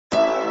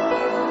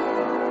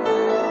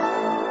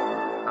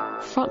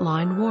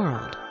Frontline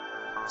World.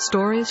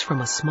 Stories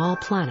from a small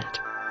planet.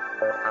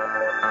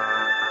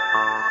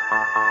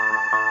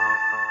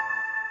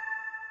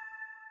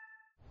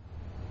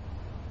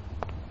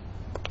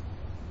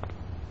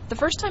 The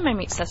first time I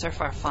meet Cesar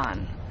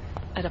Farfan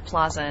at a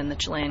plaza in the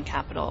Chilean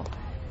capital,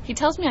 he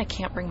tells me I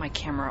can't bring my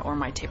camera or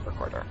my tape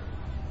recorder.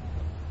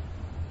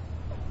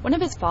 One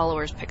of his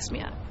followers picks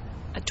me up,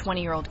 a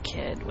 20-year-old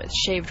kid with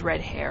shaved red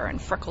hair and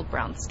freckled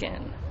brown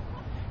skin.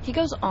 He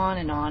goes on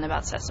and on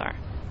about Cesar.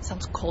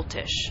 Sounds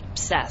cultish,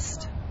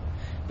 obsessed.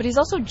 But he's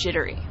also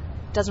jittery,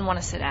 doesn't want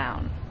to sit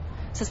down,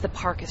 says the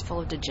park is full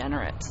of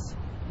degenerates.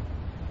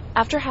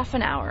 After half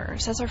an hour,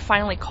 Cesar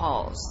finally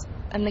calls,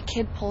 and the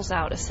kid pulls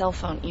out a cell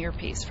phone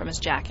earpiece from his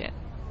jacket,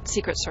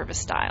 Secret Service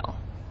style.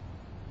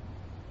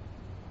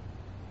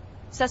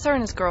 Cesar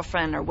and his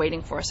girlfriend are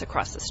waiting for us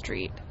across the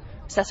street.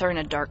 Cesar in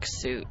a dark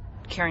suit,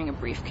 carrying a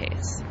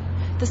briefcase.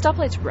 The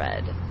stoplight's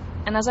red,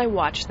 and as I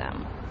watch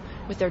them,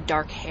 with their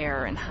dark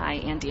hair and high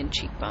Andean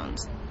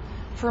cheekbones,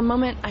 for a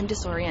moment I'm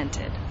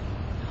disoriented.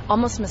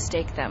 Almost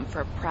mistake them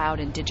for a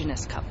proud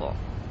indigenous couple.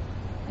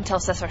 Until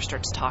Cesar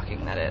starts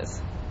talking, that is.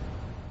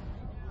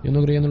 Yo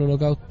no creía en el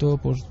holocausto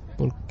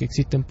porque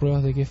existen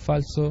pruebas de que es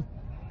falso.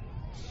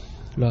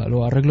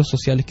 Los arreglos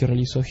sociales que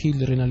realizó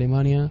Hitler en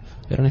Alemania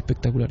eran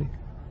espectaculares.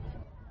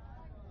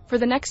 For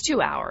the next 2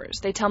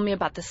 hours, they tell me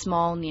about the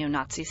small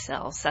neo-Nazi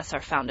cell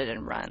Cesar founded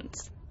and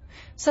runs.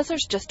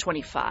 Cesar's just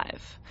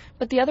 25,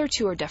 but the other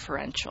two are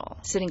deferential,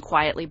 sitting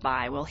quietly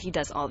by while he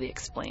does all the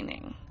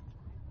explaining.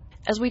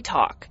 As we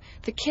talk,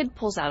 the kid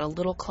pulls out a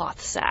little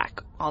cloth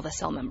sack all the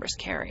cell members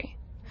carry,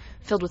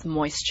 filled with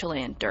moist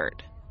Chilean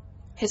dirt.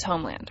 His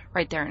homeland,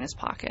 right there in his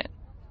pocket.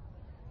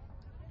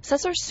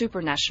 Cesar's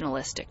super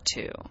nationalistic,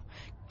 too.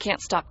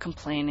 Can't stop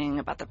complaining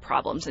about the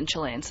problems in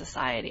Chilean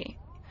society.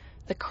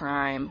 The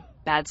crime,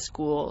 bad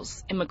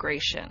schools,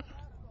 immigration,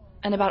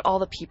 and about all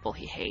the people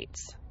he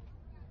hates.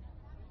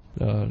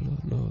 Los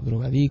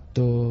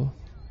drogadictos,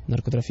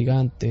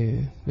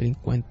 narcotraficantes,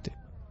 delincuentes.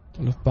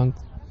 Los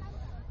punks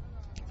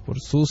por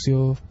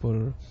sucios,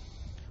 por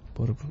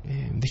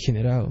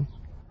degenerados.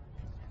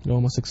 Los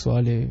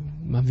homosexuales,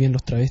 más bien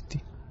los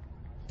travestis,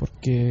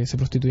 porque se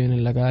prostituyen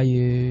en la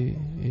calle,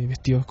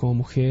 vestidos como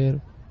mujer.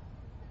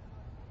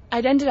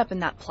 I'd ended up in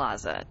that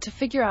plaza to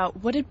figure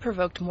out what had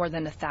provoked more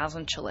than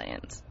 1,000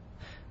 Chileans,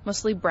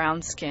 mostly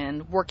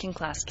brown-skinned,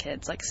 working-class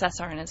kids like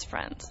Cesar and his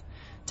friends,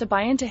 to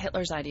buy into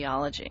Hitler's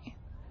ideology.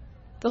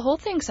 The whole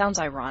thing sounds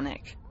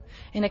ironic,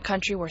 in a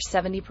country where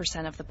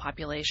 70% of the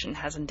population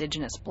has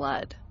indigenous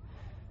blood.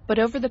 But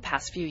over the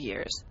past few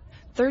years,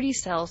 30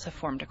 cells have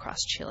formed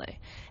across Chile,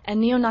 and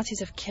neo-Nazis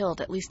have killed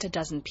at least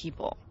 12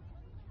 people.